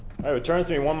I would turn with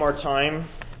me one more time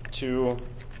to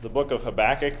the book of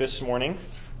Habakkuk this morning.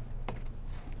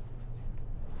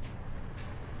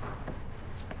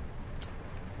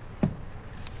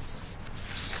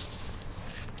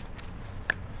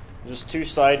 Just two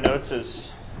side notes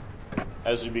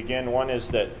as we begin. One is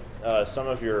that some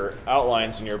of your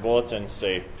outlines in your bulletins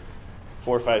say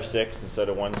 4, 5, 6 instead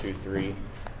of 1, 2, 3.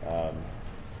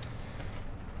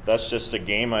 That's just a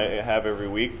game I have every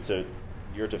week.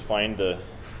 You're to find the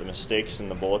mistakes in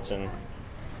the bulletin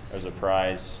as a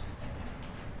prize.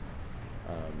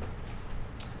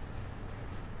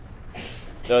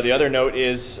 The other note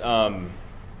is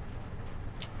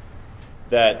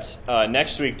that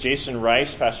next week,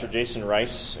 Pastor Jason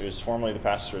Rice, who is formerly the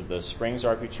pastor of the Springs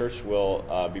RP Church,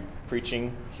 will be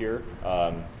preaching here.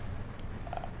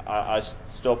 I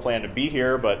still plan to be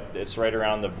here, but it's right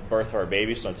around the birth of our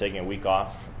baby, so I'm taking a week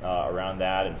off around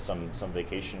that and some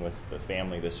vacation with the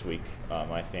family this week,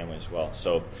 my family as well.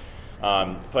 So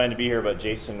plan to be here, but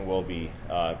Jason will be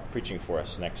preaching for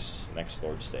us next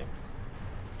Lord's Day.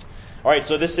 All right,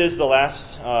 so this is the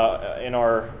last in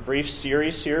our brief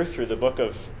series here through the book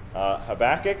of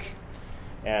Habakkuk.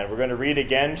 And we're going to read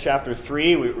again chapter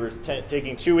 3. We're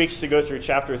taking 2 weeks to go through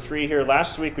chapter 3 here.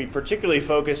 Last week we particularly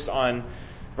focused on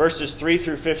verses 3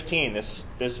 through 15, this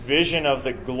vision of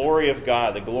the glory of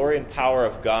God, the glory and power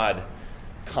of God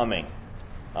coming.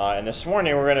 And this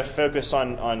morning we're going to focus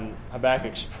on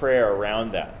Habakkuk's prayer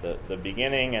around that, the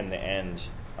beginning and the end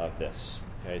of this.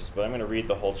 Okay, but I'm going to read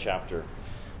the whole chapter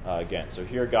again. So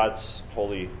hear God's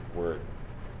holy word.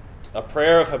 A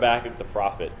prayer of Habakkuk the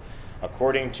prophet,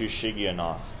 according to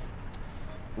Shigionoth.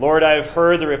 Lord, I have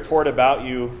heard the report about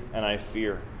you, and I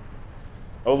fear.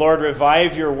 O Lord,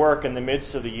 revive your work in the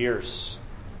midst of the years.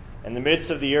 In the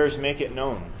midst of the years, make it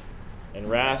known. In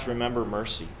wrath, remember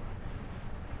mercy.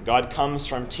 God comes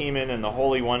from Teman, and the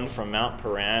Holy One from Mount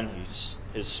Paran. His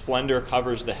splendor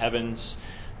covers the heavens,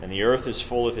 and the earth is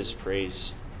full of his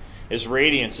praise. His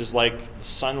radiance is like the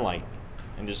sunlight,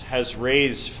 and has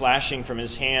rays flashing from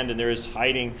his hand, and there is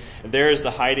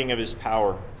the hiding of his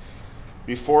power.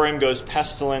 Before him goes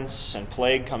pestilence, and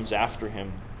plague comes after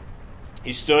him.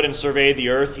 He stood and surveyed the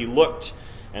earth. He looked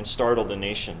and startled the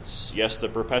nations. Yes, the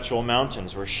perpetual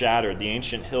mountains were shattered. The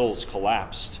ancient hills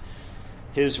collapsed.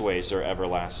 His ways are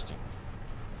everlasting.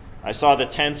 I saw the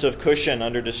tents of Cushan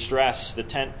under distress. The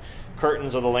tent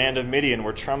curtains of the land of Midian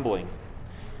were trembling.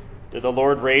 Did the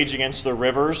Lord rage against the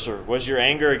rivers, or was your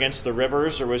anger against the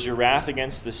rivers, or was your wrath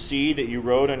against the sea that you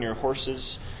rode on your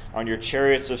horses, on your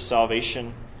chariots of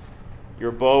salvation?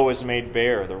 Your bow was made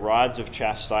bare, the rods of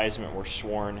chastisement were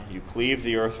sworn. You cleaved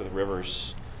the earth with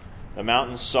rivers. The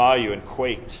mountains saw you and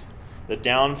quaked. The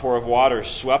downpour of water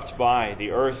swept by.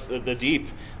 The deep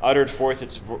uttered forth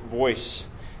its voice.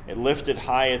 It lifted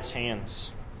high its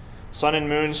hands. Sun and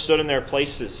moon stood in their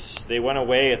places. They went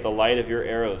away at the light of your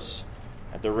arrows,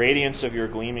 at the radiance of your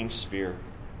gleaming spear.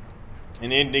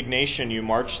 In indignation you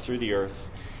marched through the earth.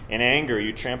 In anger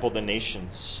you trampled the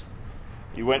nations.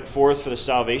 You went forth for the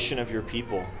salvation of your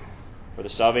people, for the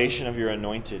salvation of your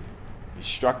anointed. You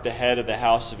struck the head of the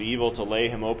house of evil to lay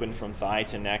him open from thigh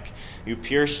to neck. You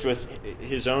pierced with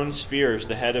his own spears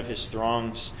the head of his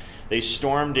throngs. They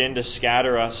stormed in to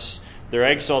scatter us. Their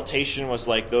exultation was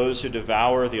like those who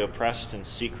devour the oppressed in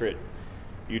secret.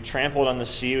 You trampled on the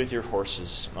sea with your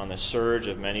horses, on the surge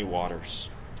of many waters.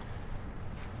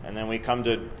 And then we come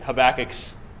to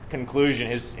Habakkuk's conclusion,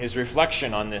 his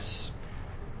reflection on this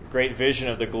great vision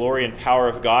of the glory and power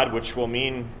of God, which will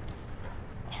mean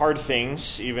hard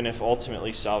things, even if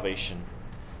ultimately salvation.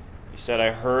 He said,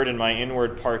 I heard and my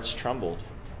inward parts trembled.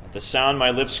 At the sound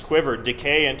my lips quivered,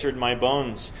 decay entered my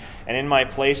bones, and in my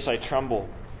place I tremble,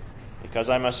 because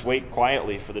I must wait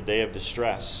quietly for the day of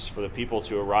distress, for the people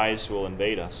to arise who will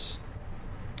invade us.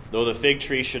 Though the fig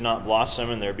tree should not blossom,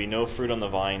 and there be no fruit on the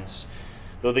vines,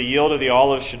 though the yield of the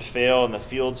olive should fail, and the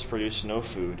fields produce no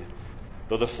food,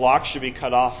 though the flock should be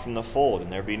cut off from the fold,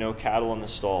 and there be no cattle in the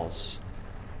stalls,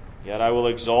 yet I will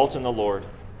exult in the Lord.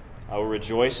 I will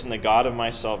rejoice in the God of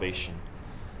my salvation.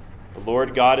 The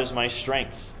Lord God is my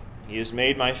strength. He has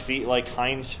made my feet like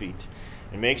hinds' feet,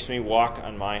 and makes me walk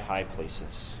on my high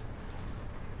places.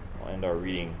 We'll end our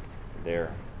reading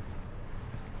there.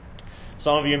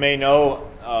 Some of you may know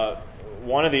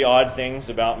one of the odd things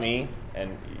about me,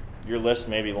 and your list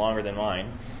may be longer than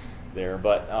mine there,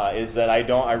 but is that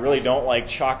I really don't like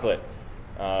chocolate.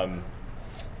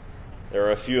 There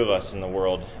are a few of us in the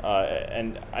world,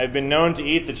 and I've been known to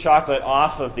eat the chocolate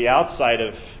off of the outside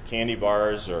of candy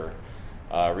bars or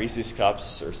Reese's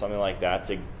Cups or something like that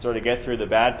to sort of get through the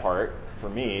bad part for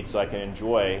me, so I can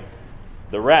enjoy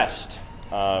the rest.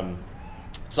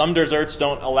 Some desserts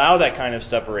don't allow that kind of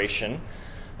separation,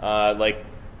 like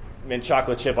mint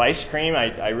chocolate chip ice cream.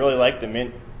 I really like the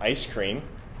mint ice cream,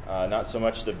 not so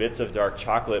much the bits of dark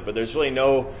chocolate, but there's really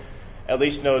at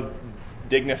least no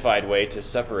dignified way to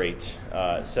separate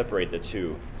the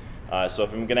two. So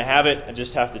if I'm going to have it, I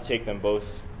just have to take them both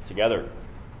together.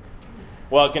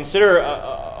 Well, consider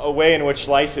a way in which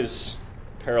life is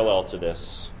parallel to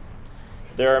this.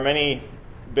 There are many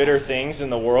bitter things in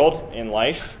the world, in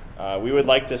life. We would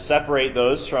like to separate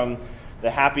those from the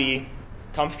happy,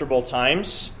 comfortable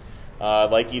times,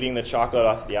 like eating the chocolate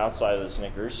off the outside of the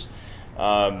Snickers.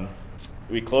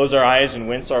 We close our eyes and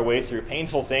wince our way through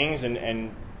painful things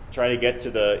and try to get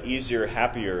to the easier,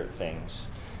 happier things.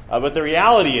 But the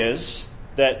reality is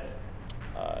that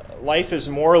life is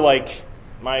more like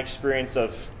my experience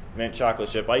of mint chocolate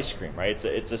chip ice cream, right?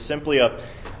 It's simply a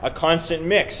constant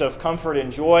mix of comfort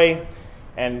and joy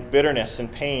and bitterness and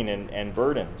pain and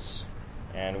burdens.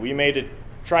 And we may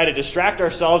try to distract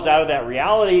ourselves out of that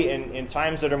reality in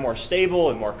times that are more stable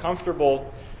and more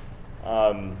comfortable.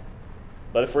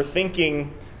 But if we're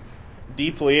thinking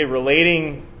deeply,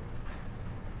 relating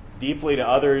deeply to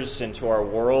others and to our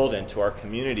world and to our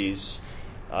communities,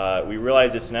 we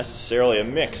realize it's necessarily a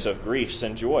mix of griefs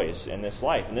and joys in this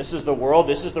life. And this is the world,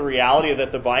 this is the reality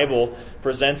that the Bible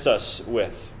presents us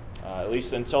with, at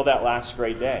least until that last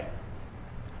great day.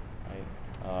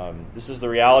 Right? This is the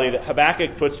reality that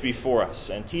Habakkuk puts before us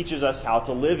and teaches us how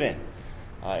to live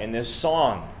in this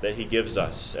song that he gives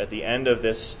us at the end of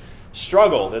this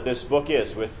struggle that this book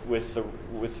is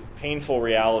with painful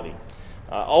reality.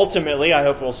 Ultimately, I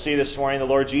hope we'll see this morning, the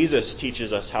Lord Jesus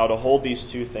teaches us how to hold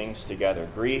these two things together,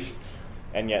 grief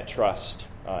and yet trust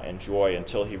and joy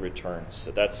until he returns.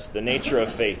 So that's the nature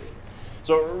of faith.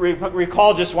 So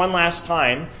recall just one last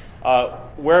time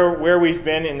where we've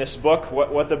been in this book,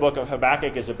 what the book of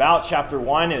Habakkuk is about. Chapter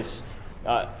 1 is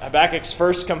Habakkuk's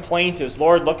first complaint is,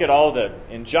 Lord, look at all the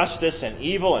injustice and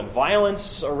evil and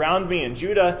violence around me in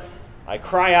Judah. I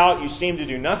cry out, you seem to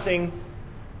do nothing.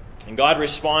 And God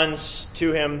responds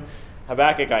to him,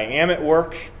 Habakkuk, I am at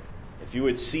work. If you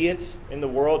would see it in the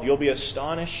world, you'll be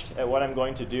astonished at what I'm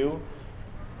going to do.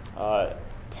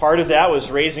 Part of that was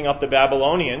raising up the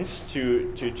Babylonians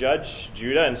to judge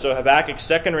Judah. And so Habakkuk's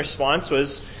second response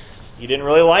was he didn't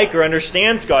really like or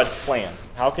understand God's plan.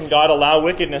 How can God allow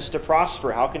wickedness to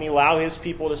prosper? How can he allow his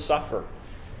people to suffer?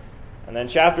 And then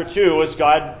chapter 2 was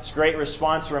God's great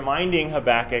response, reminding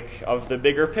Habakkuk of the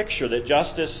bigger picture, that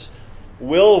justice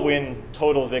will win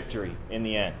total victory in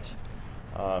the end.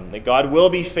 That God will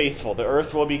be faithful. The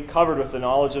earth will be covered with the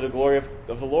knowledge of the glory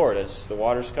of the Lord as the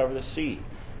waters cover the sea.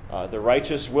 The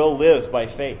righteous will live by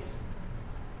faith.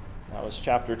 That was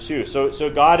chapter 2. So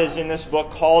God has in this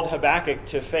book called Habakkuk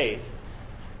to faith.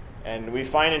 And we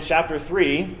find in chapter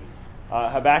 3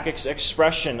 Habakkuk's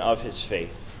expression of his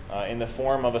faith in the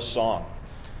form of a song.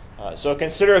 So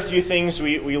consider a few things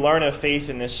we learn of faith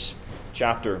in this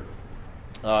chapter.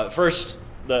 First,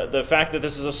 the fact that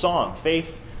this is a song.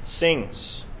 Faith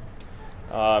sings.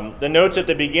 The notes at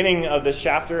the beginning of this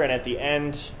chapter and at the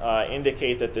end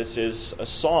indicate that this is a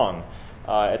song.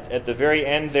 At the very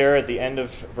end there, at the end of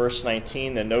verse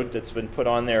 19, the note that's been put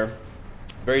on there,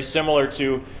 very similar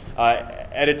to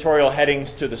editorial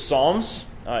headings to the Psalms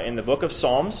in the book of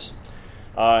Psalms.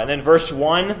 And then verse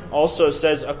 1 also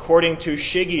says, according to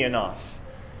Shigionoth.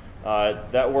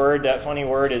 That funny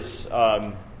word is...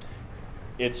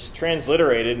 it's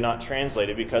transliterated, not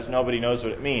translated, because nobody knows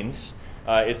what it means.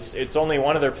 It's only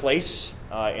one other place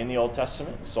in the Old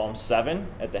Testament, Psalm 7,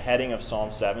 at the heading of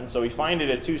Psalm 7. So we find it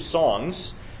at two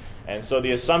songs. And so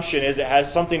the assumption is it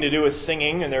has something to do with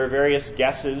singing, and there are various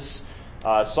guesses.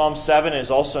 Psalm 7 is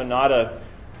also not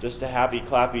just a happy,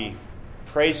 clappy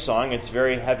praise song. It's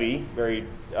very heavy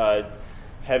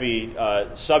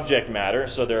subject matter.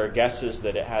 So there are guesses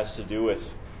that it has to do with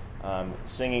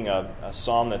singing a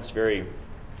psalm that's very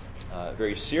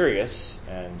serious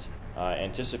and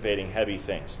anticipating heavy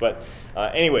things. But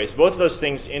anyways, both of those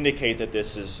things indicate that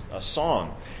this is a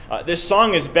song. This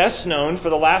song is best known for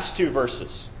the last two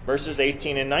verses, verses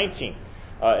 18 and 19.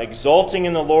 Exulting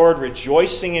in the Lord,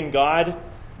 rejoicing in God.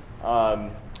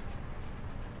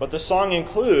 But the song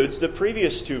includes the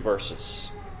previous two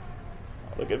verses.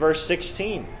 Look at verse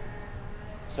 16.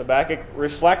 So Habakkuk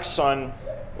reflects on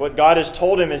what God has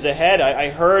told him is ahead. I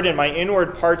heard and my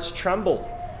inward parts trembled.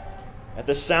 At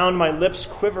the sound my lips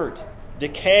quivered.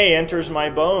 Decay enters my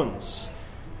bones.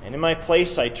 And in my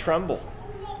place I tremble.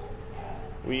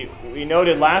 We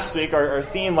noted last week, our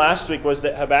theme last week was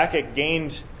that Habakkuk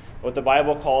gained what the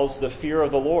Bible calls the fear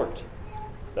of the Lord.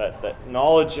 That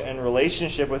knowledge and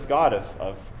relationship with God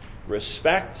of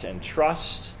respect and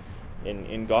trust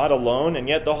in God alone. And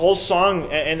yet the whole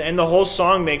song, and the whole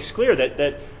song makes clear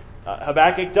that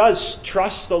Habakkuk does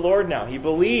trust the Lord now. He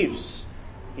believes.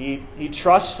 He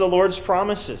trusts the Lord's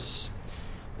promises.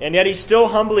 And yet he still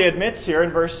humbly admits here in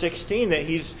verse 16 that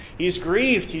he's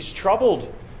grieved, he's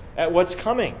troubled at what's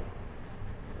coming.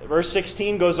 Verse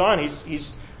 16 goes on,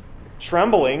 he's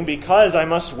trembling because I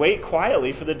must wait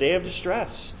quietly for the day of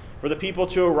distress, for the people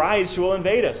to arise who will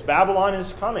invade us. Babylon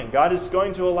is coming. God is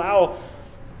going to allow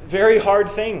very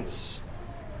hard things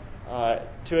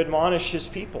to admonish his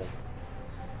people.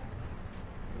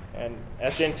 And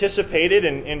as anticipated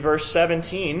in verse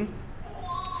 17,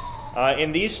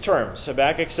 in these terms,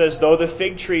 Habakkuk says, though the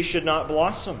fig tree should not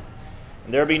blossom,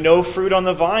 and there be no fruit on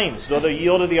the vines, though the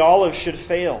yield of the olive should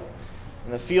fail,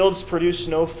 and the fields produce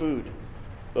no food,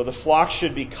 though the flock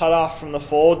should be cut off from the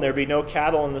fold, and there be no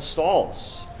cattle in the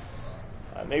stalls.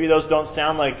 Maybe those don't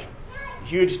sound like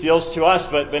huge deals to us,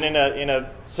 but in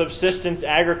a subsistence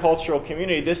agricultural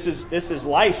community, this is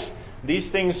life.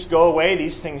 These things go away,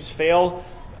 these things fail.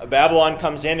 Babylon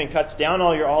comes in and cuts down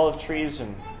all your olive trees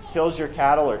and kills your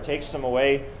cattle or takes them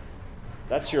away.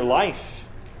 That's your life.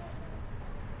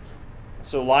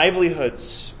 So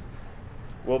livelihoods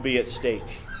will be at stake.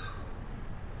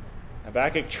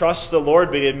 Habakkuk trusts the Lord,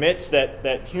 but he admits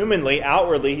that humanly,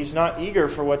 outwardly, he's not eager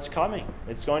for what's coming.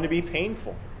 It's going to be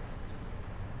painful.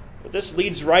 But this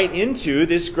leads right into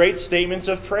this great statements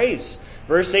of praise.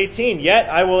 Verse 18, yet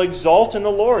I will exult in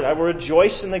the Lord. I will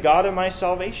rejoice in the God of my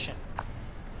salvation.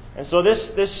 And so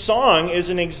this song is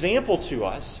an example to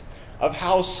us of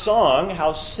how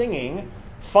singing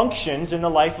functions in the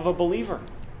life of a believer.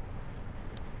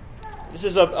 This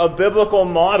is a biblical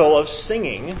model of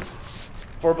singing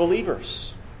for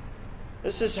believers.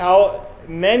 This is how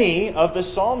many of the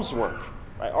Psalms work.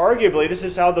 Right? Arguably, this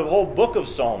is how the whole book of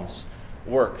Psalms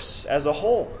works as a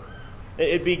whole.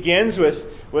 It begins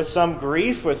with some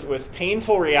grief, with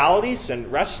painful realities and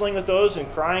wrestling with those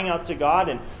and crying out to God,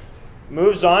 and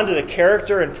moves on to the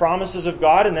character and promises of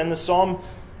God, and then the psalm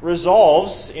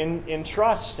resolves in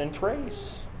trust and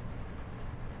praise.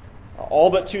 All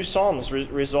but 2 psalms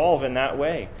resolve in that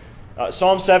way.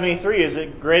 Psalm 73 is a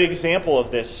great example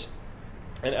of this.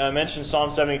 And I mentioned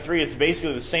Psalm 73. It's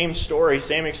basically the same story,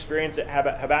 same experience that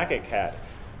Habakkuk had.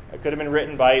 It could have been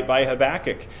written by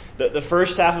Habakkuk. The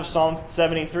first half of Psalm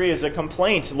 73 is a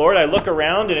complaint. Lord, I look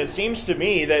around and it seems to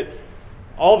me that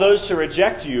all those who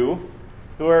reject you,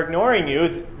 who are ignoring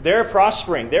you, they're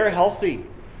prospering, they're healthy,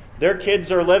 their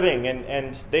kids are living,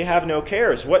 and they have no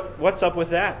cares. What's up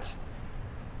with that?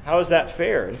 How is that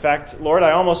fair? In fact, Lord,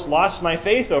 I almost lost my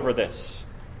faith over this,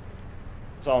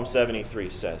 Psalm 73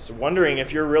 says, wondering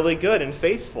if you're really good and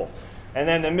faithful. And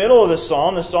then in the middle of the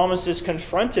psalm, the psalmist is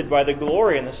confronted by the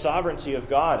glory and the sovereignty of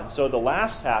God. And so the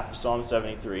last half of Psalm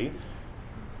 73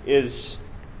 is,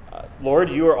 Lord,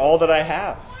 you are all that I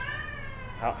have.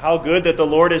 How good that the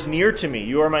Lord is near to me.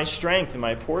 You are my strength and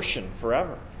my portion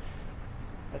forever.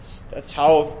 That's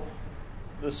how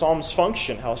the Psalms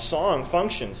function, how song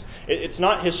functions. It's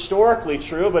not historically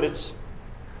true, but it's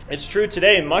true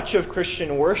today. Much of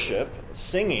Christian worship,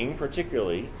 singing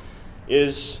particularly,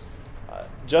 is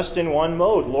just in one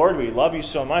mode. Lord, we love you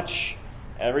so much.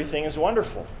 Everything is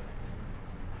wonderful.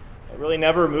 It really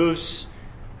never moves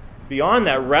beyond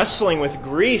that, wrestling with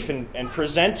grief and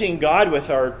presenting God with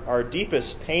our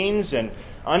deepest pains and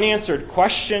unanswered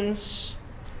questions.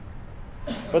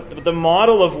 But the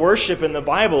model of worship in the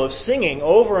Bible, of singing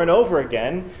over and over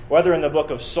again, whether in the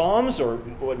book of Psalms or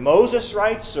what Moses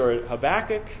writes or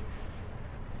Habakkuk,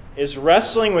 is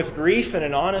wrestling with grief in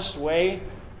an honest way,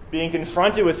 being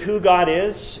confronted with who God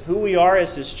is, who we are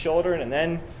as His children, and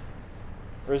then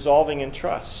resolving in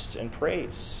trust and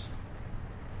praise.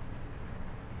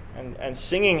 And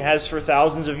singing has for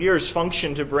thousands of years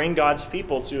functioned to bring God's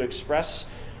people to express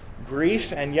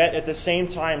grief and yet at the same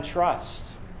time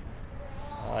trust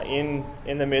in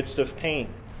the midst of pain.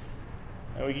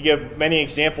 And we could give many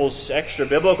examples, extra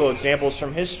biblical examples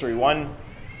from history. One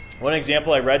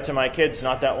example I read to my kids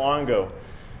not that long ago.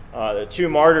 The 2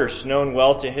 martyrs known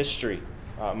well to history,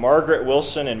 Margaret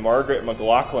Wilson and Margaret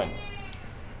McLaughlin.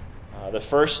 The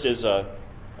first is a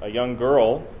young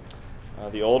girl.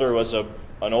 The older was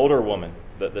an older woman.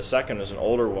 The second was an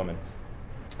older woman.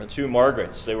 The 2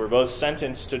 Margarets. They were both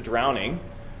sentenced to drowning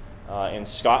in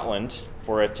Scotland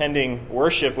for attending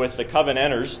worship with the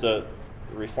Covenanters, the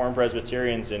Reformed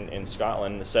Presbyterians in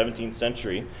Scotland in the 17th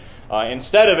century,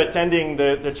 instead of attending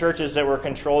the churches that were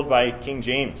controlled by King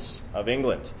James of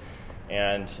England,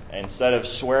 and instead of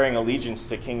swearing allegiance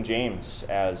to King James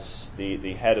as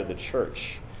the head of the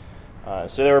church.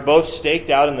 So they were both staked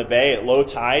out in the bay at low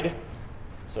tide,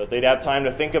 so that they'd have time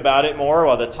to think about it more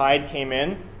while the tide came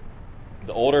in.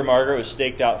 The older Margaret was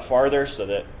staked out farther so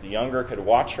that the younger could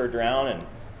watch her drown and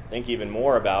think even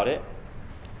more about it.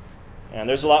 And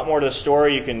there's a lot more to the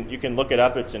story. You can look it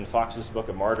up. It's in Fox's Book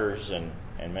of Martyrs and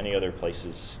many other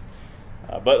places.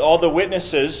 But all the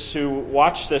witnesses who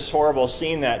watched this horrible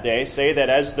scene that day say that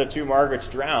as the two Margarets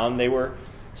drowned, they were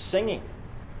singing.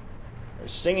 They're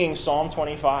singing Psalm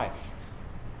 25,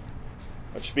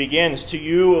 which begins, "To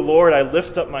you, O Lord, I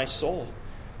lift up my soul.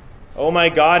 O my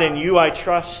God, in you I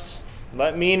trust.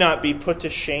 Let me not be put to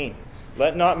shame.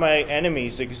 Let not my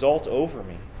enemies exult over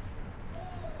me."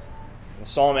 The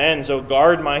psalm ends, "O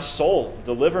guard my soul,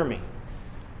 deliver me.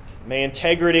 May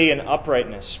integrity and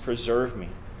uprightness preserve me,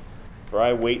 for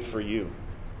I wait for you."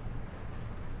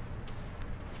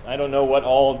 I don't know what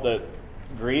all the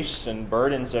griefs and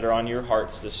burdens that are on your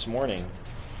hearts this morning,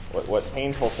 what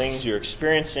painful things you're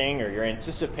experiencing or you're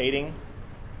anticipating,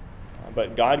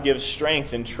 but God gives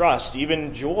strength and trust,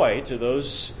 even joy, to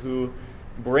those who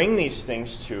bring these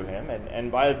things to Him,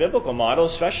 and by the biblical model,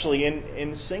 especially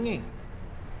in singing.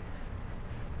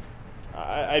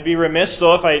 I'd be remiss,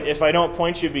 though, if I don't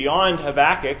point you beyond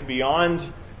Habakkuk,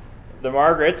 beyond the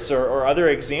Margarets or other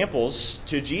examples,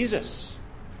 to Jesus.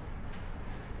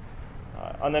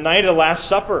 On the night of the Last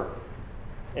Supper,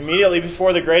 immediately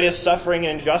before the greatest suffering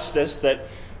and injustice that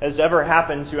has ever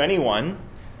happened to anyone,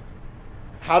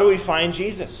 how do we find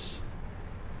Jesus?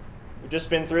 We've just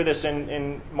been through this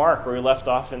in Mark, where we left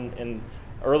off in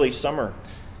early summer.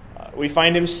 We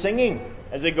find Him singing.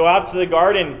 As they go out to the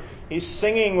garden, He's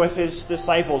singing with His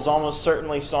disciples, almost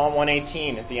certainly Psalm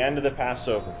 118 at the end of the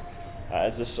Passover,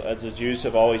 as the Jews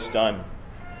have always done.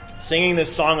 Singing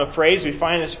this song of praise, we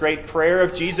find this great prayer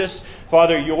of Jesus,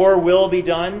 "Father, your will be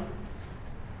done."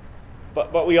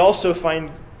 But we also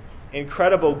find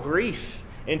incredible grief,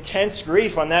 intense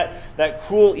grief on that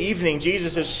cool evening.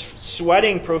 Jesus is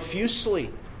sweating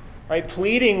profusely, right,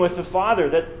 pleading with the Father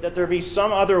that there be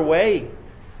some other way,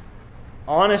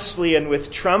 honestly and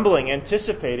with trembling,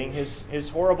 anticipating his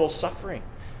horrible suffering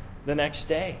the next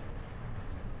day.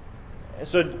 And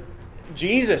so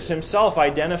Jesus Himself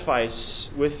identifies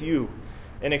with you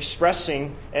in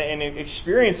expressing and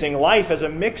experiencing life as a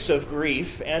mix of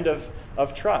grief and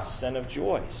of trust and of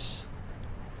joys.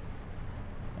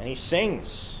 And He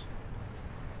sings.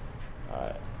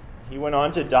 He went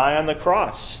on to die on the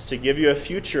cross to give you a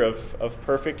future of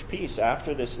perfect peace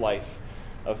after this life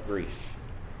of grief.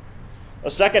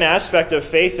 A second aspect of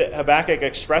faith that Habakkuk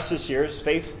expresses here is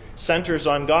faith centers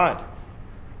on God.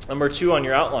 Number 2 on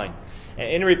your outline.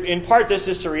 In part, this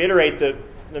is to reiterate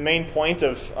the main point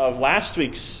of last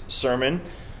week's sermon,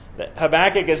 that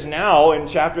Habakkuk is now, in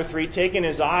chapter 3, taken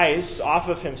his eyes off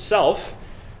of himself,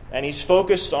 and he's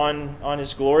focused on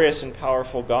his glorious and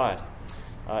powerful God.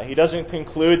 He doesn't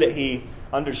conclude that he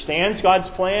understands God's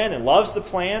plan and loves the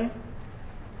plan.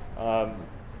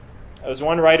 As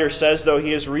one writer says, though,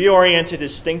 he has reoriented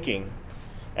his thinking,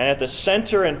 and at the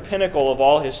center and pinnacle of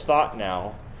all his thought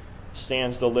now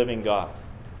stands the living God.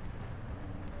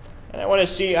 And I want to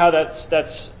see how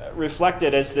that's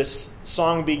reflected as this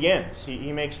song begins.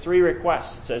 He makes 3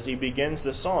 requests as he begins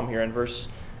the psalm here in verse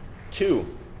 2.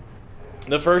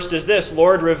 The first is this: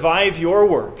 "Lord, revive your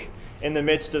work in the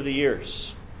midst of the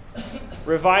years."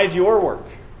 Revive your work.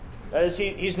 That is,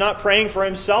 he's not praying for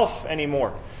himself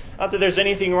anymore. Not that there's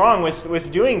anything wrong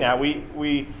with doing that.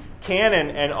 We can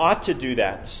and ought to do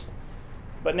that.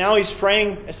 But now he's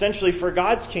praying essentially for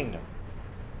God's kingdom.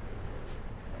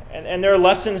 And there are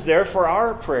lessons there for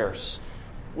our prayers.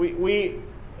 We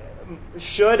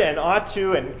should and ought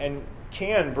to and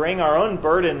can bring our own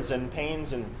burdens and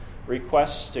pains and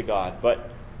requests to God. But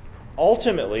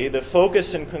ultimately, the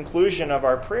focus and conclusion of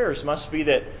our prayers must be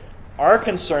that our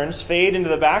concerns fade into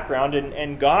the background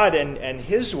and God and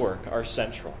His work are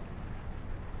central.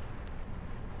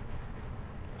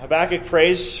 Habakkuk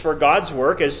prays for God's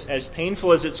work, as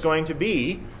painful as it's going to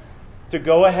be, to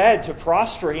go ahead, to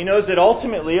prosper. He knows that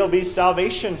ultimately it'll be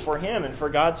salvation for him and for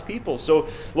God's people. So,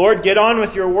 Lord, get on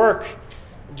with your work.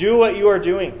 Do what you are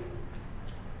doing.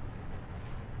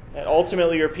 And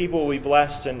ultimately your people will be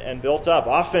blessed and built up.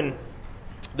 Often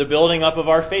the building up of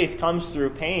our faith comes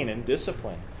through pain and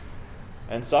discipline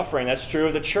and suffering. That's true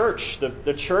of the church.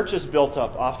 The church is built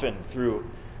up often through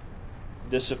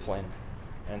discipline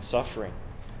and suffering.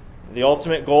 The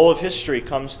ultimate goal of history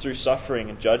comes through suffering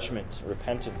and judgment,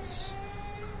 repentance,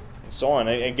 and so on.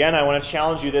 Again, I want to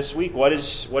challenge you this week. What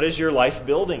is your life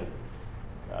building?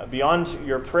 Beyond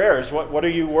your prayers, what are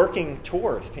you working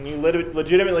toward? Can you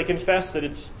legitimately confess that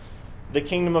it's the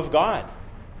kingdom of God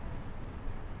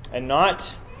and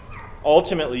not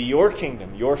ultimately your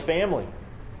kingdom, your family,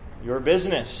 your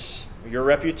business, your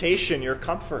reputation, your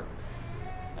comfort?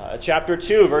 Chapter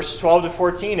 2, verses 12 to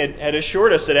 14 had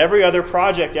assured us that every other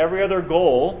project, every other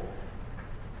goal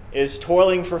is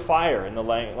toiling for fire in the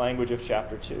language of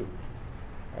chapter 2.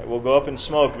 Right, we'll go up in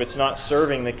smoke if it's not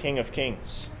serving the King of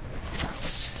Kings.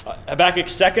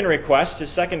 Habakkuk's second request, his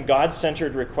second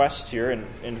God-centered request here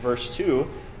in verse 2,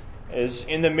 is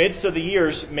in the midst of the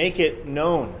years, make it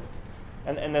known.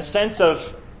 And the sense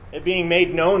of it being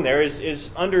made known there is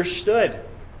understood.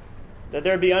 That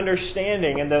there be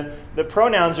understanding. And the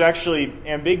pronouns are actually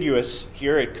ambiguous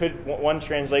here. It could, one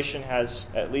translation has,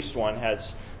 at least one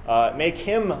has, make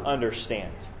him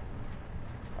understand.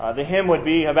 The him would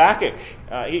be Habakkuk.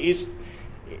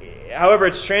 However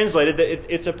it's translated,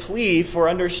 it's a plea for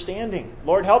understanding.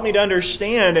 Lord, help me to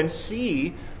understand and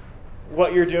see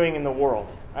what you're doing in the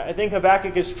world. I think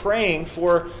Habakkuk is praying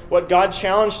for what God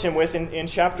challenged him with in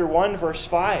chapter 1, verse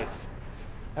 5.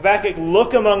 Habakkuk,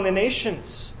 look among the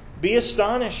nations. Be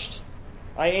astonished.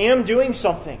 I am doing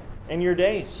something in your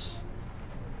days.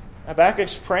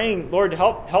 Habakkuk's praying, Lord,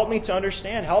 help me to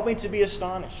understand. Help me to be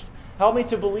astonished. Help me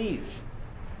to believe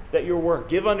that your work.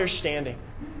 Give understanding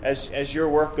as your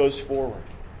work goes forward.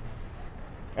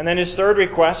 And then his third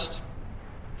request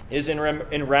is in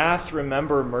wrath,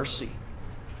 remember mercy.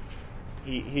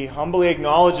 He humbly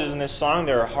acknowledges in this song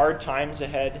there are hard times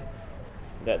ahead,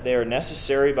 that they are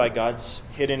necessary by God's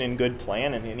hidden and good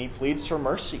plan, and he pleads for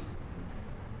mercy,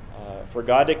 for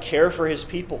God to care for his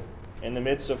people in the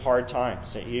midst of hard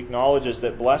times. He acknowledges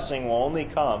that blessing will only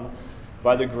come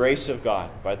by the grace of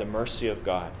God, by the mercy of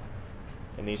God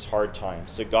in these hard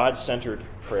times. A God-centered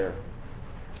prayer.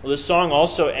 Well, this song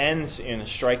also ends in a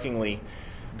strikingly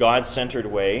God-centered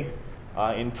way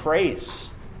in praise.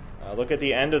 Look at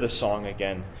the end of the song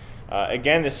again.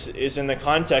 Again, this is in the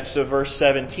context of verse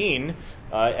 17.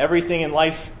 Everything in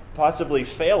life possibly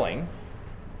failing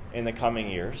in the coming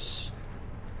years.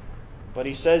 But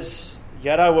he says,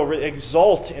 yet I will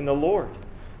exult in the Lord.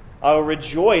 I will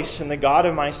rejoice in the God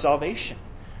of my salvation.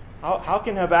 How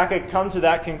can Habakkuk come to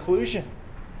that conclusion,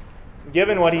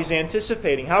 given what he's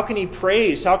anticipating? How can he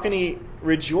praise? How can he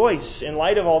rejoice in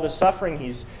light of all the suffering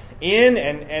he's in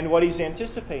and what he's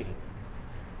anticipating?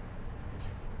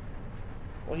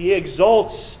 Well, he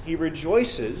exults, he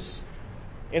rejoices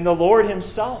in the Lord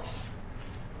himself,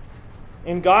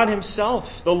 in God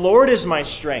himself. The Lord is my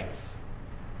strength,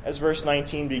 as verse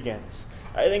 19 begins.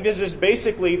 I think this is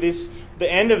basically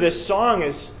the end of this song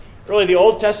is really the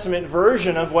Old Testament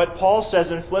version of what Paul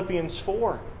says in Philippians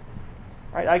 4.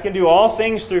 Right? I can do all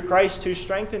things through Christ who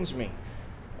strengthens me.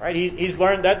 Right? He's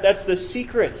learned that's the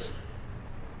secret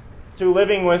to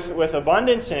living with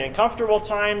abundance and in comfortable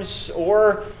times,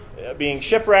 or being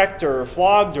shipwrecked or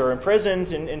flogged or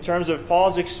imprisoned. In terms of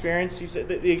Paul's experience, he said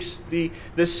that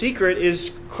the secret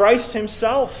is Christ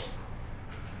himself.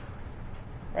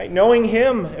 Right? Knowing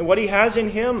him and what he has in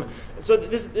him. So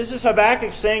this is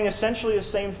Habakkuk saying essentially the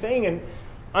same thing. And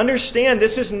understand,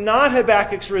 this is not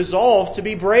Habakkuk's resolve to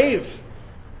be brave.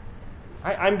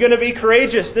 I'm going to be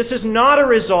courageous. This is not a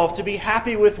resolve to be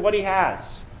happy with what he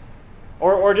has.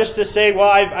 Or just to say,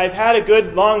 well, I've had a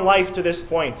good long life to this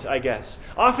point, I guess.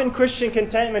 Often Christian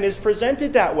contentment is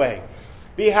presented that way.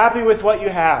 Be happy with what you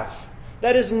have.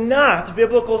 That is not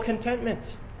biblical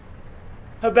contentment.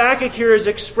 Habakkuk here is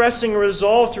expressing a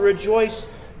resolve to rejoice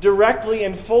directly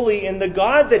and fully in the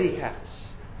God that he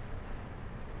has,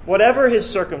 whatever his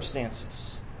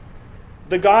circumstances.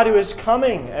 The God who is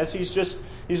coming as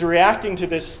he's reacting to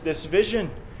this vision.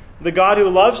 The God who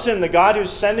loves him, the God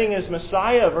who's sending his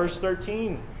Messiah, verse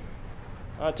 13,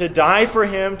 to die for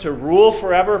him, to rule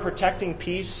forever, protecting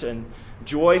peace and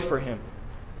joy for him.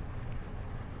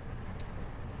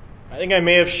 I think I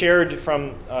may have shared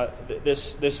from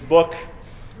this book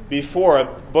before, a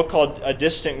book called A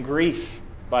Distant Grief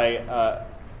by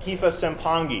Kifo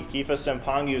Sempangi. Kifo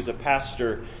Sempangi was a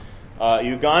pastor,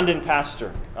 Ugandan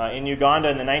pastor in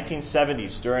Uganda in the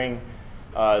 1970s during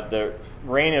the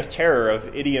reign of terror of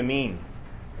Idi Amin,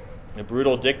 a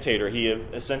brutal dictator. He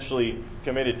essentially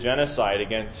committed genocide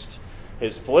against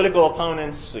his political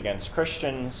opponents, against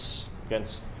Christians,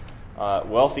 against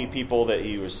wealthy people that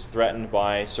he was threatened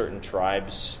by, certain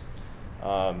tribes.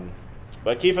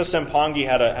 But Kifo Sempangi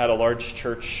had a large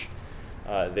church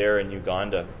there in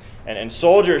Uganda. And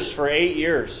soldiers for 8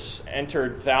 years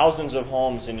entered thousands of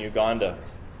homes in Uganda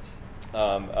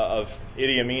of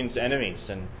Idi Amin's enemies,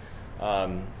 and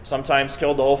sometimes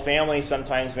killed the whole family,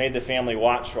 sometimes made the family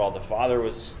watch while the father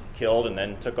was killed, and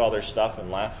then took all their stuff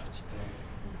and left.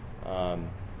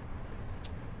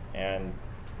 And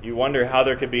you wonder how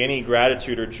there could be any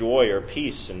gratitude or joy or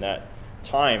peace in that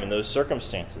time, in those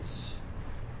circumstances.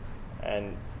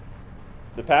 And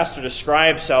the pastor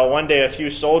describes how one day a few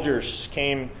soldiers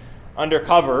came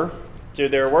undercover to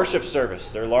their worship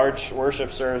service, their large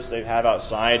worship service they have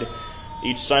outside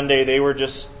each Sunday. They were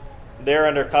just there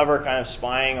undercover, kind of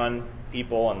spying on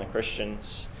people, on the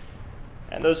Christians.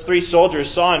 And those 3 soldiers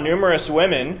saw numerous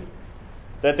women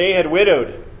that they had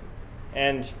widowed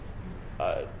and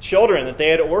children that they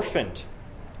had orphaned,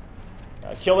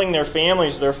 killing their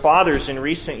families, their fathers in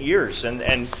recent years.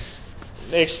 And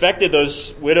they expected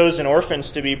those widows and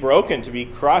orphans to be broken, to be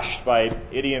crushed by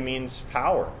Idi Amin's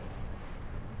power.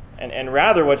 And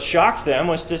rather, what shocked them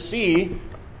was to see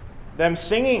them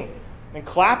singing and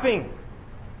clapping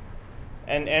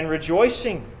and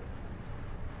rejoicing.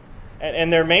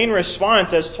 And their main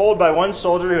response, as told by one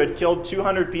soldier who had killed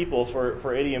 200 people for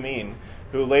Idi Amin,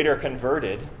 who later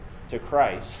converted to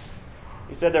Christ,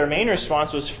 he said their main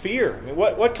response was fear. I mean,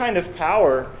 what kind of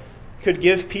power could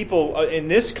give people in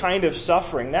this kind of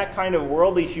suffering, that kind of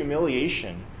worldly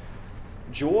humiliation,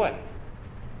 joy?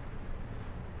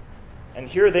 And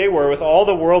here they were with all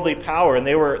the worldly power, and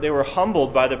they were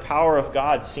humbled by the power of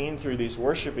God seen through these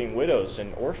worshiping widows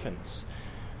and orphans.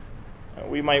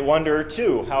 We might wonder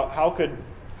too, how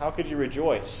could you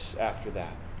rejoice after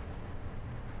that?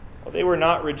 Well, they were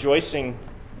not rejoicing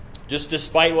just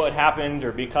despite what happened,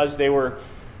 or because they were,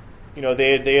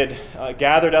 they had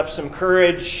gathered up some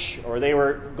courage, or they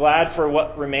were glad for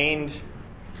what remained.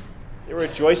 They were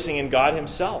rejoicing in God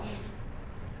Himself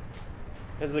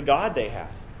as the God they had,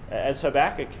 as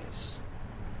Habakkuk is.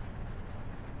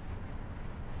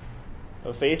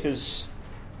 So faith is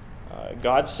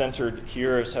God-centered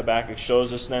here, as Habakkuk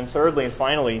shows us. And then thirdly and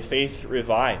finally, faith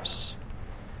revives.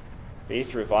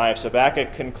 Faith revives.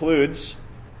 Habakkuk concludes,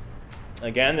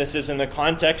 again, this is in the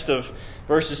context of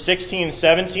verses 16 and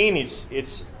 17.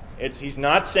 He's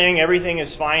not saying everything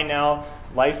is fine now,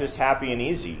 life is happy and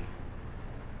easy.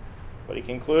 But he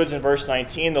concludes in verse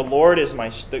 19, the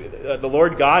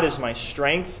Lord God is my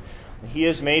strength. He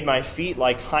has made my feet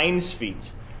like hinds'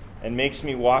 feet, and makes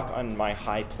me walk on my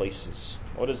high places.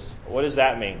 What does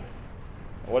that mean?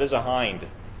 What is a hind?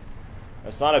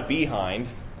 It's not a behind.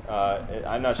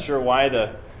 I'm not sure why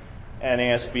the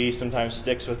NASB sometimes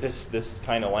sticks with this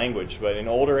kind of language, but in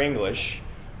older English,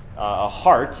 a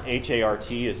hart,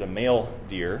 H-A-R-T, is a male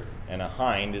deer, and a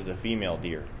hind is a female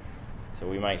deer. So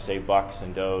we might say bucks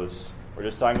and does. We're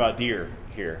just talking about deer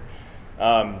here.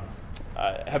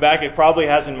 Habakkuk probably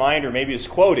has in mind, or maybe is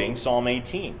quoting Psalm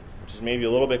 18, which is maybe a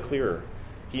little bit clearer.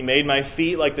 He made my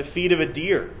feet like the feet of a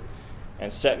deer,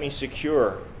 and set me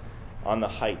secure on the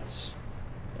heights.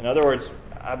 In other words,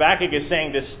 Habakkuk is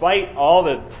saying, despite all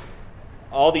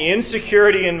the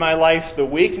insecurity in my life, the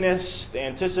weakness, the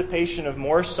anticipation of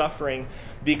more suffering,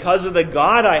 because of the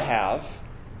God I have,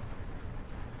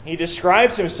 he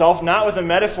describes himself not with a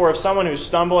metaphor of someone who's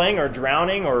stumbling or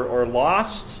drowning or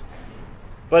lost,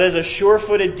 but as a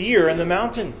sure-footed deer in the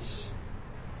mountains.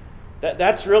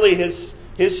 That's really his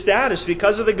status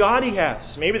because of the God he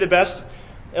has. Maybe the best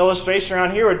illustration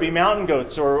around here would be mountain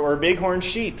goats or bighorn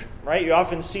sheep, right? You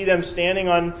often see them standing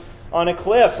on a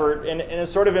cliff or in a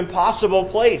sort of impossible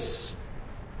place.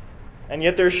 And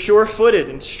yet they're sure-footed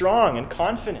and strong and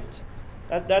confident.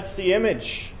 That's the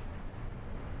image.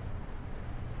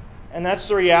 And that's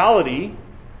the reality,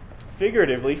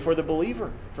 figuratively, for the believer,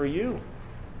 for you.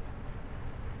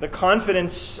 The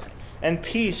confidence and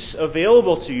peace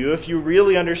available to you if you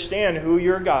really understand who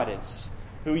your God is,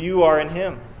 who you are in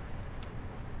Him.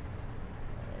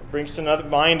 It brings to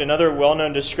mind another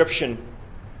well-known description,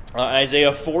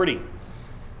 Isaiah 40,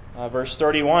 verse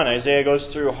 31. Isaiah goes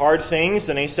through hard things,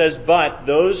 and he says, "But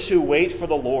those who wait for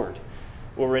the Lord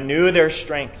will renew their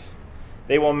strength.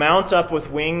 They will mount up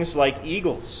with wings like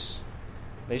eagles.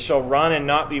 They shall run and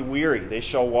not be weary. They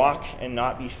shall walk and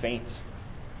not be faint."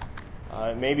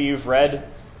 Maybe you've read,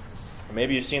 or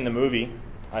maybe you've seen the movie.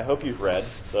 I hope you've read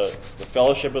the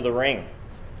Fellowship of the Ring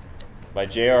by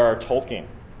J.R.R. Tolkien.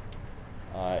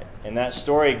 In that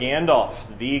story, Gandalf,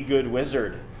 the good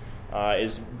wizard,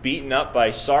 is beaten up by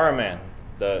Saruman,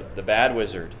 the bad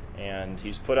wizard, and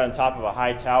he's put on top of a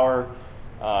high tower,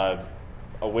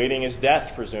 awaiting his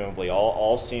death. Presumably,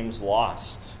 all seems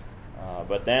lost.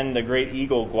 But then the great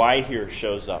eagle Gwaihir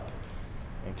shows up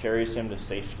and carries him to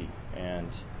safety. And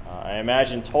I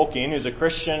imagine Tolkien, who's a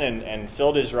Christian and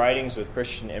filled his writings with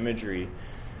Christian imagery,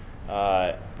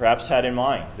 perhaps had in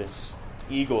mind this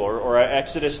eagle. Or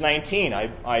Exodus 19,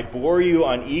 I bore you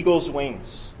on eagle's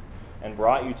wings and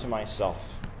brought you to myself.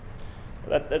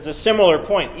 That's a similar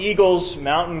point. Eagles,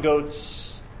 mountain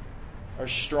goats are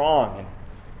strong, and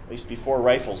at least before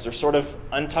rifles. They're sort of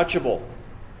untouchable,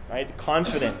 right?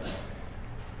 Confident.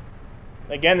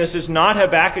 Again, this is not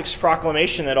Habakkuk's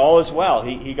proclamation that all is well.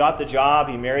 He got the job,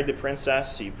 he married the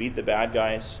princess, he beat the bad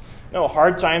guys. No,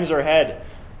 hard times are ahead.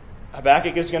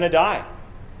 Habakkuk is going to die.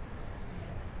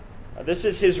 This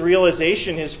is his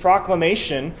realization, his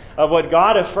proclamation of what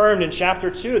God affirmed in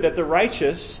chapter 2, that the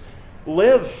righteous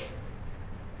live.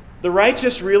 The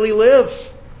righteous really live.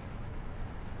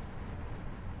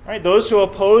 Right? Those who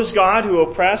oppose God, who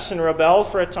oppress and rebel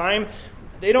for a time,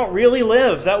 they don't really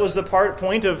live. That was the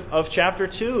point of chapter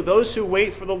 2. Those who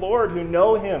wait for the Lord, who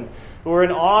know Him, who are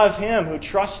in awe of Him, who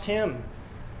trust Him,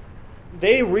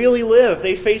 they really live.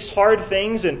 They face hard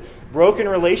things and broken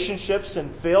relationships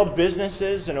and failed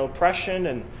businesses and oppression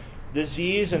and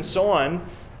disease and so on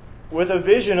with a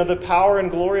vision of the power and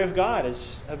glory of God,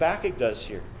 as Habakkuk does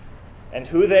here, and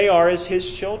who they are as His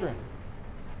children.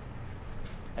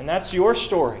 And that's your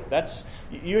story.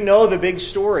 You know the big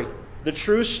story, the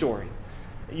true story.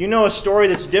 You know a story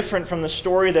that's different from the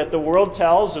story that the world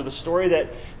tells, or the story that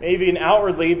maybe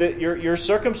outwardly that your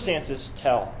circumstances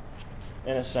tell,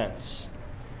 in a sense.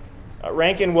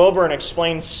 Rankin Wilburn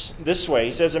explains this way.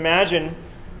 He says, imagine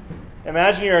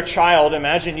you're a child.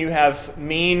 Imagine you have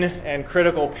mean and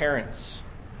critical parents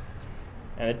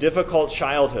and a difficult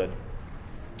childhood.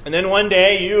 And then one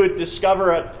day you would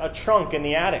discover a trunk in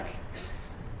the attic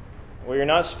where you're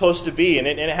not supposed to be. And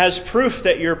it has proof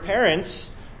that your parents,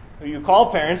 who you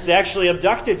call parents, they actually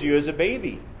abducted you as a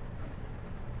baby.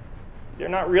 They're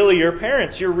not really your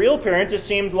parents. Your real parents, it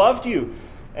seemed, loved you.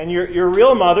 And your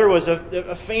real mother was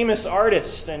a famous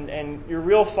artist, and your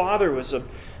real father was a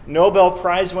Nobel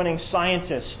Prize-winning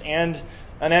scientist and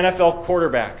an NFL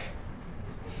quarterback,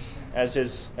 as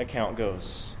his account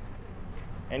goes.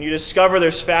 And you discover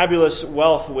there's fabulous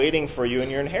wealth waiting for you in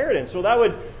your inheritance. Well, that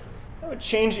would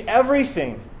change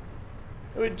everything.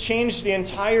 It would change the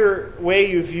entire way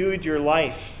you viewed your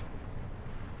life.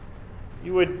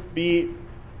 You would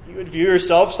view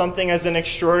yourself something as an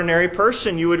extraordinary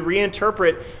person. You would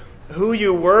reinterpret who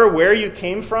you were, where you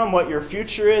came from, what your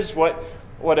future is, what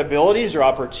abilities or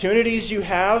opportunities you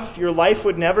have. Your life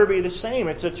would never be the same.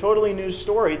 It's a totally new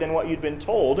story than what you'd been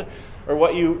told or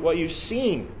what you've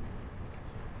seen.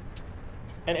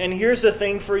 And here's the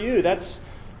thing for you. That's,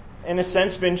 in a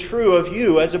sense, been true of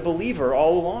you as a believer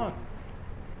all along.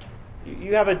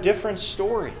 You have a different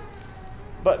story.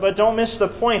 But don't miss the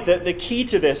point that the key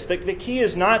to this, the key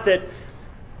is not that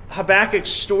Habakkuk's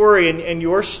story and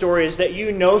your story is that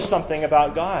you know something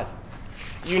about God.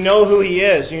 You know who He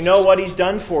is. You know what He's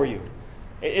done for you.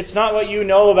 It's not what you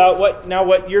know about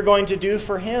what you're going to do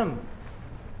for Him.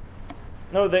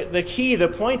 No,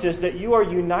 the point is that you are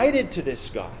united to this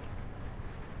God.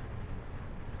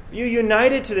 You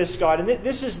united to this God. And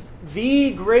this is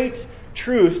the great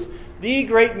truth, the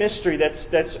great mystery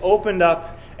that's opened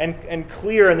up and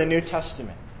clear in the New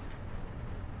Testament.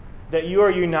 That you are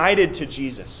united to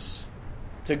Jesus,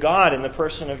 to God in the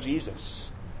person of Jesus.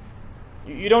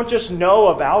 You don't just know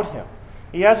about Him.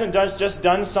 He hasn't just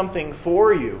done something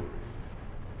for you.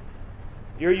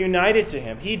 You're united to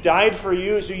Him. He died for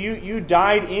you, so you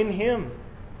died in Him.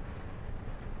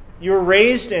 You're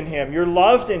raised in Him. You're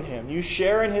loved in Him. You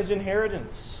share in His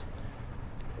inheritance.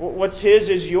 What's His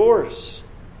is yours.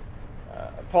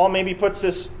 Paul maybe puts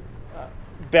this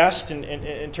best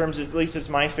in terms of, at least it's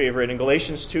my favorite, in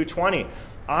Galatians 2:20.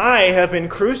 I have been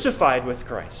crucified with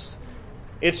Christ.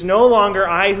 It's no longer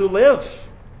I who live,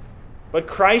 but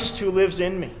Christ who lives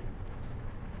in me.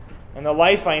 And the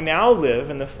life I now live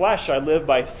in the flesh, I live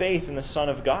by faith in the Son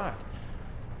of God,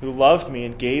 who loved me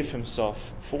and gave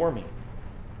Himself for me.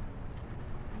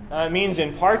 It means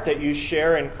in part that you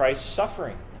share in Christ's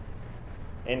suffering,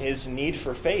 in His need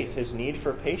for faith, His need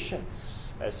for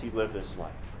patience as He lived this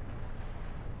life.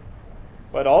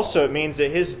 But also it means that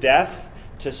His death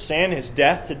to sin, His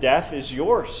death to death is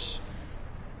yours.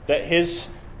 That His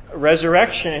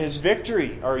resurrection and His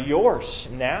victory are yours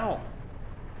now.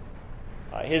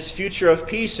 His future of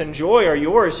peace and joy are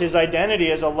yours. His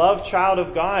identity as a loved child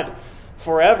of God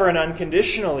forever and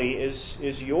unconditionally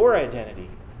is your identity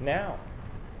now.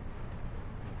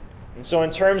 And so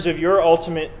in terms of your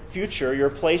ultimate future, your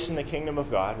place in the kingdom of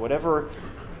God, whatever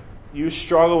you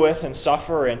struggle with and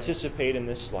suffer or anticipate in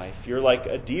this life, you're like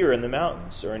a deer in the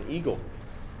mountains or an eagle,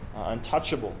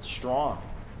 untouchable, strong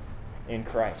in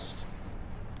Christ.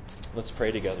 Let's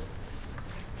pray together.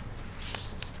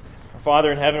 Our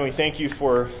Father in heaven, we thank You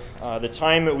for the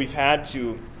time that we've had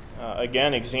to,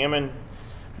 again, examine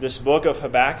this book of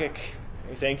Habakkuk.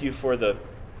 We thank You for the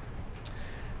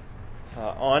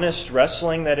honest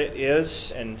wrestling that it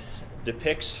is and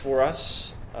depicts for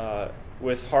us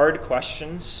with hard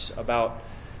questions about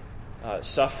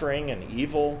suffering and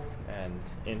evil and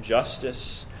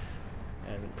injustice,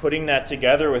 and putting that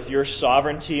together with Your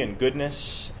sovereignty and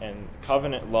goodness and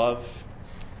covenant love.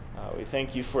 We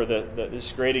thank you for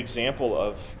this great example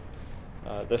of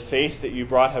the faith that you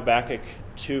brought Habakkuk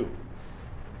to,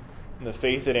 and the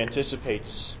faith that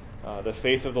anticipates the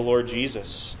faith of the Lord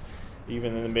Jesus,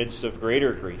 even in the midst of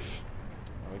greater grief.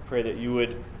 We pray that you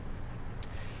would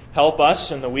help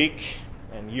us in the week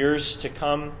and years to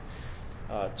come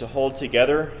to hold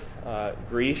together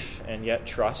grief and yet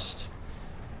trust,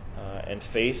 and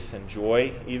faith and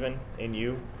joy even in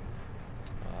you.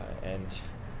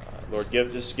 Lord,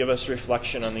 give us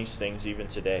reflection on these things even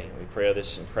today. We pray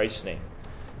this in Christ's name.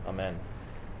 Amen.